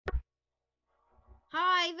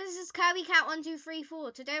Hey, this is Kirby Cat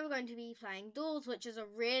 1234. Today we're going to be playing Doors, which is a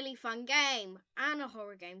really fun game and a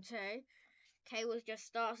horror game too. Okay, we've just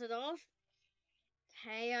started off.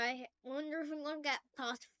 Hey, I wonder if I'm gonna get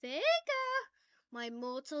past Figure, my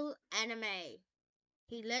mortal enemy.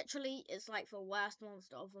 He literally is like the worst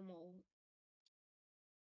monster of them all.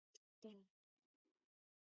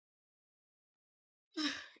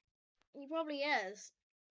 He probably is,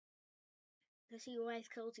 because he always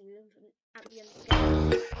kills you at the end of the game.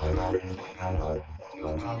 Doors 2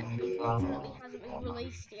 unfortunately hasn't been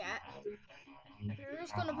released yet. We're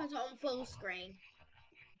just gonna put it on full screen.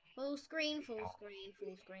 Full screen, full screen,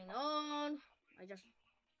 full screen on.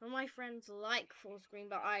 Some of my friends like full screen,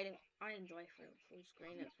 but I enjoy full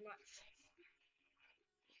screen as much.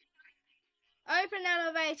 Open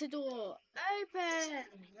elevator door. Open.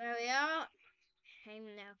 There we are. Hey,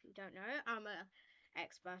 now if you don't know, I'm an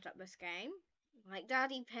expert at this game. Like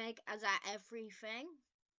Daddy Pig, as at everything.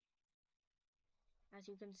 As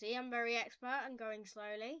you can see, I'm very expert and going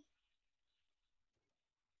slowly.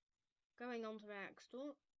 Going on to the next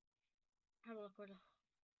door. Have a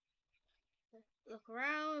look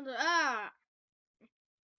around. Ah!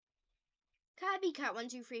 Kirby Cat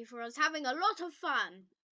 1234 is having a lot of fun.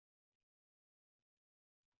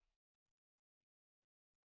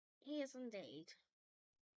 He is indeed.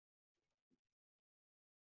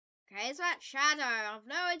 Okay, is that Shadow? I've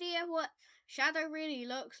no idea what Shadow really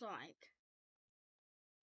looks like.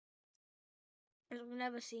 I've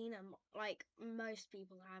never seen him, like most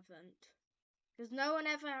people haven't. Because no one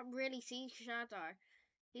ever really sees Shadow.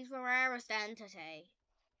 He's the rarest entity.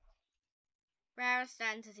 Rarest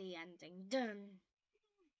entity ending. Done.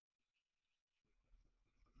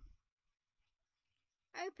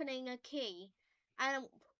 Opening a key. And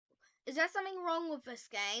is there something wrong with this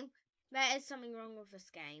game? There is something wrong with this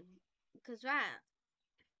game. Because that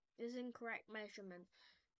is incorrect measurement.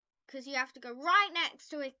 Because you have to go right next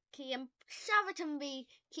to a key and shove it in the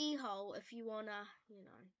keyhole if you wanna, you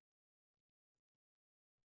know.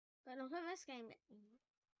 But not in this game.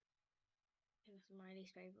 This is my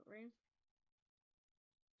least favourite room.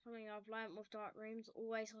 Something I've learnt with dark rooms,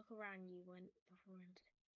 always look around you before entering.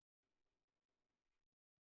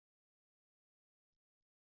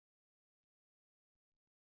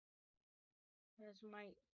 There's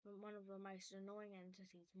one of the most annoying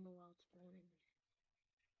entities in the world spawning.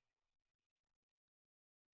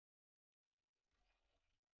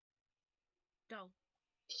 Go.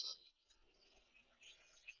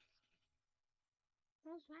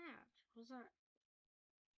 What's that? What's that?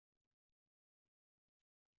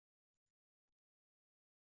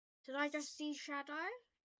 Did I just see Shadow?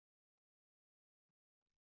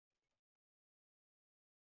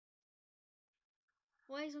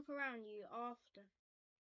 Always look around you after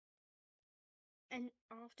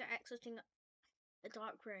exiting a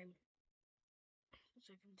dark room. It's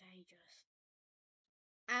so contagious.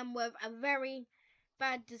 And with a very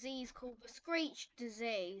bad disease called the Screech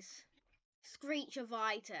disease.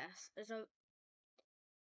 Screechovitis.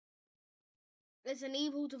 It's an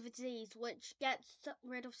evil disease which gets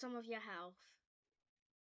rid of some of your health.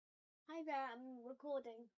 Hi there, I'm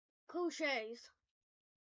recording. Cool shoes.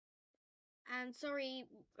 And sorry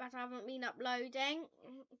that I haven't been uploading.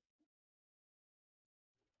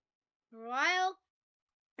 For a while.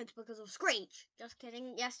 It's because of Screech. Just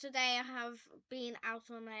kidding. Yesterday I have been out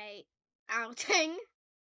on a outing.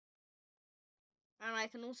 And I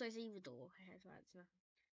can also see the door.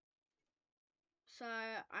 So,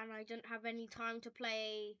 and I didn't have any time to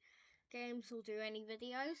play games or do any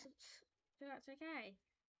videos. So that's okay.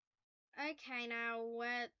 Okay, now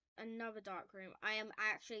we're another dark room. I am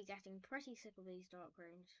actually getting pretty sick of these dark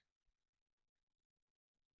rooms.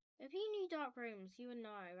 If you knew dark rooms, you would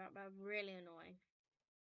know that they're really annoying.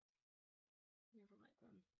 Never like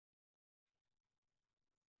them.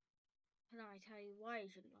 Can I tell you why you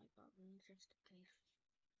shouldn't like dark rooms? Just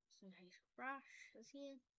in case Rush is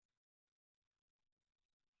here.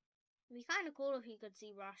 It'd be kind of cool if you could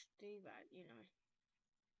see Rush do that, you know.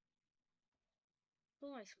 It's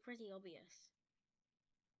almost pretty obvious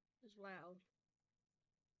as well.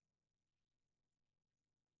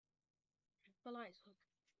 The lights look.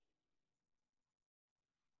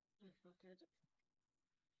 Oh, fuck it.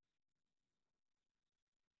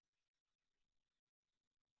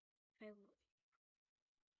 If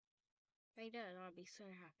they did, I'd be so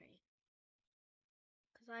happy.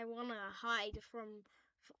 Because I want to hide from.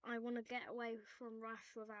 I want to get away from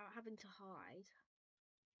Rush without having to hide.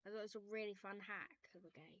 I thought it was a really fun hack of the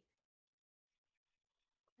game.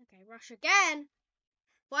 Okay, Rush again!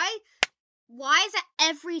 Why is it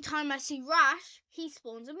every time I see Rush, he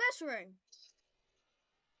spawns in this room?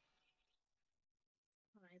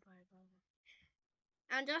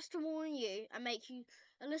 And just to warn you and make you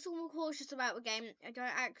a little more cautious about the game, I don't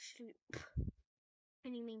actually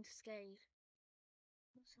any mean to scare you.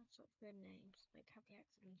 What's some sort of good names? Like happy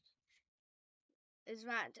accidents. Is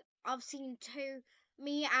that I've seen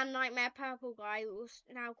me and Nightmare Purple Guy was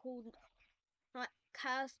now called like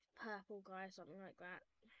Cursed Purple Guy, something like that.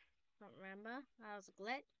 Can't remember. That was a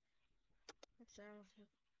glitch.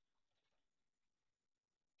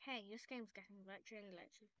 Hey, this game's getting glitchy and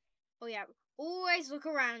glitchy. Oh yeah, always look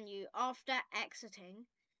around you after exiting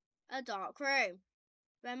a dark room.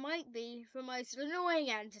 There might be the most annoying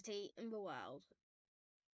entity in the world.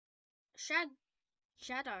 Shadow.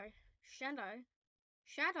 Shadow.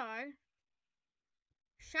 Shadow.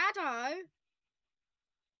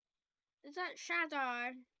 Is that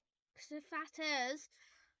Shadow? Because if that is,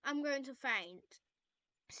 I'm going to faint.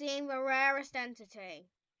 Seeing the rarest entity.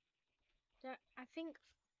 I think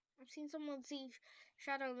I've seen someone see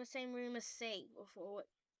Shadow in the same room as C before,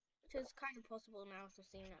 which is kind of possible now after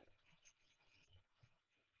seeing it.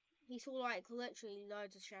 He saw like literally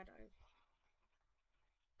loads of Shadow.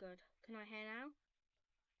 Good. Can I hear now?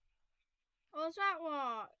 Oh, is that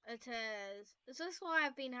what it is? Is this why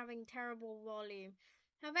I've been having terrible volume?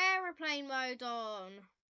 Have aeroplane mode on.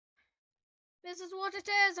 This is what it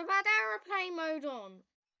is. I've had aeroplane mode on.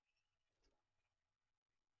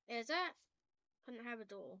 Is it? Couldn't have a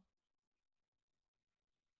door.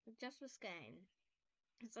 Just this game.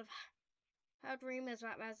 Because I've heard rumours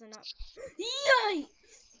that there's enough.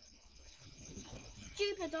 Yikes!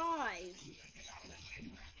 Stupid eyes.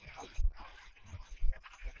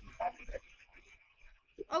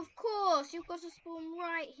 Of course, you've got to spawn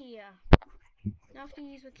right here. You have to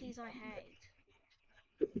use the keys I hate.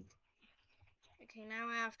 Okay, now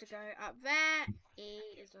I have to go up there. E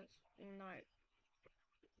is a no.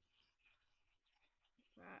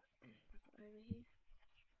 Right, over here.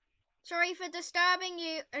 Sorry for disturbing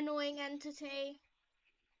you, annoying entity.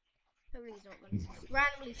 Hopefully he's not going to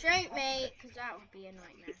randomly shoot me, because that would be a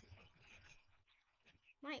nightmare.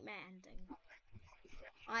 Nightmare ending.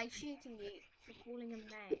 I'm shooting you for calling him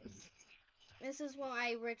names. This is what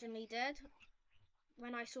I originally did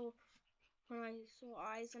when I saw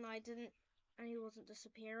eyes and he wasn't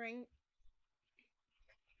disappearing.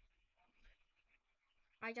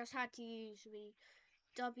 I just had to use the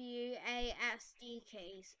WASD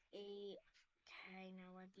keys. Okay,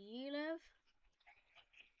 now where do you live?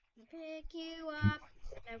 I'm gonna pick you up.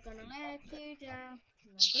 I'm gonna let you down.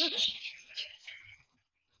 I'm gonna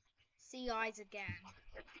see eyes again.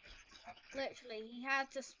 Literally, he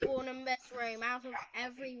had to spawn in this room out of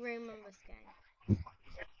every room in this game.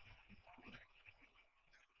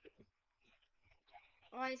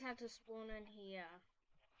 Eyes had to spawn in here.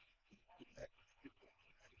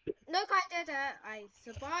 Look, I did it. I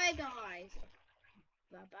survived eyes.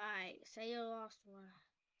 Bye-bye. Say your last word.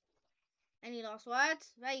 Any last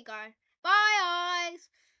words? There you go. Bye, eyes.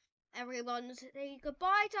 Everyone say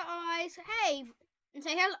goodbye to eyes. Hey, and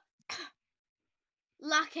say hello.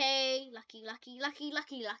 Lucky.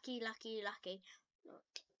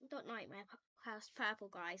 Not nightmare purple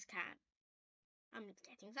guys can. I'm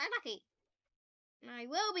getting so lucky. And I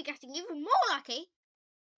will be getting even more lucky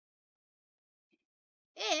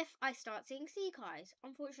if I start seeing sea guys.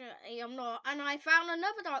 Unfortunately, I'm not. And I found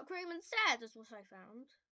another dark room instead, is what I found.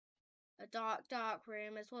 A dark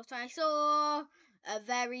room is what I saw. A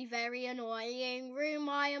very, very annoying room,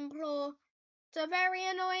 I implore. It's a very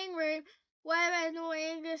annoying room where an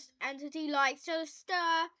annoying entity likes to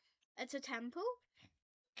stir. It's a temple.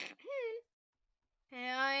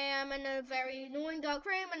 Here I am in a very annoying dark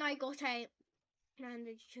room, and I got a and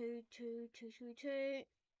a two.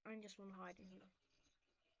 I just want to hide in here.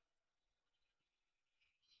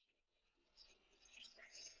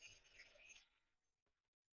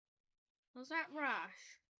 Was that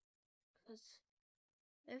rush? Because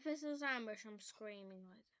if this is ambush, I'm screaming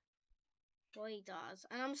like. Well, he does,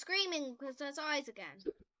 and I'm screaming because there's eyes again.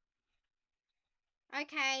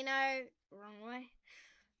 Okay, no, wrong way.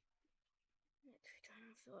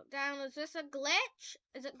 Look down. Is this a glitch?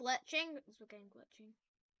 Is it glitching? Is the game glitching?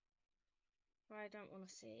 I don't want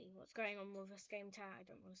to see what's going on with this game tag. I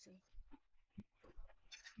don't want to see.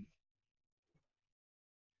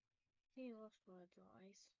 He lost birds'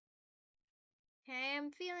 eyes. Okay,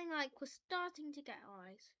 I'm feeling like we're starting to get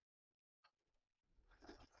eyes.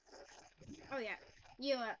 Oh yeah,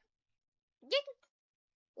 you are.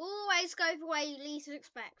 Always go for where you least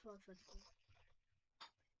expect.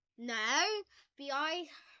 No, the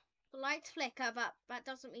lights flicker, but that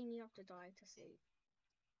doesn't mean you have to die to see.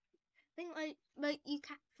 I think like you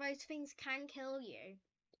can, those things can kill you.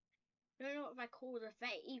 I don't know if I call it if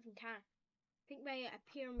they even can. I think they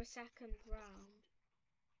appear in the second round.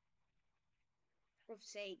 of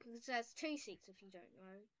seat, because there's 2 seats if you don't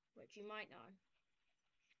know, which you might know.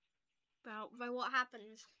 But what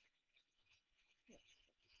happens?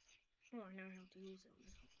 Oh, I know how to use it.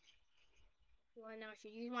 Well, I know I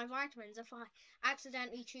should use my vitamins if I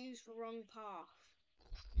accidentally choose the wrong path.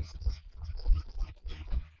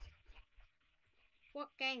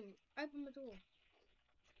 What game? Open the door.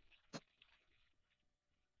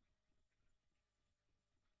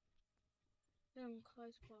 Then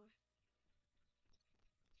close by.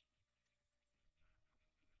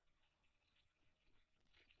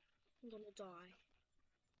 I'm gonna die.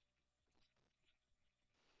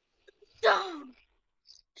 Damn!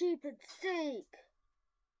 Stupid seek!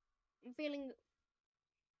 I'm feeling...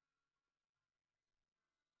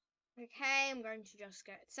 Okay, I'm going to just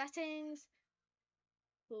go to settings.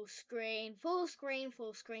 Full screen, full screen,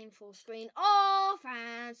 full screen, full screen, off,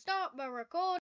 and stop the recording.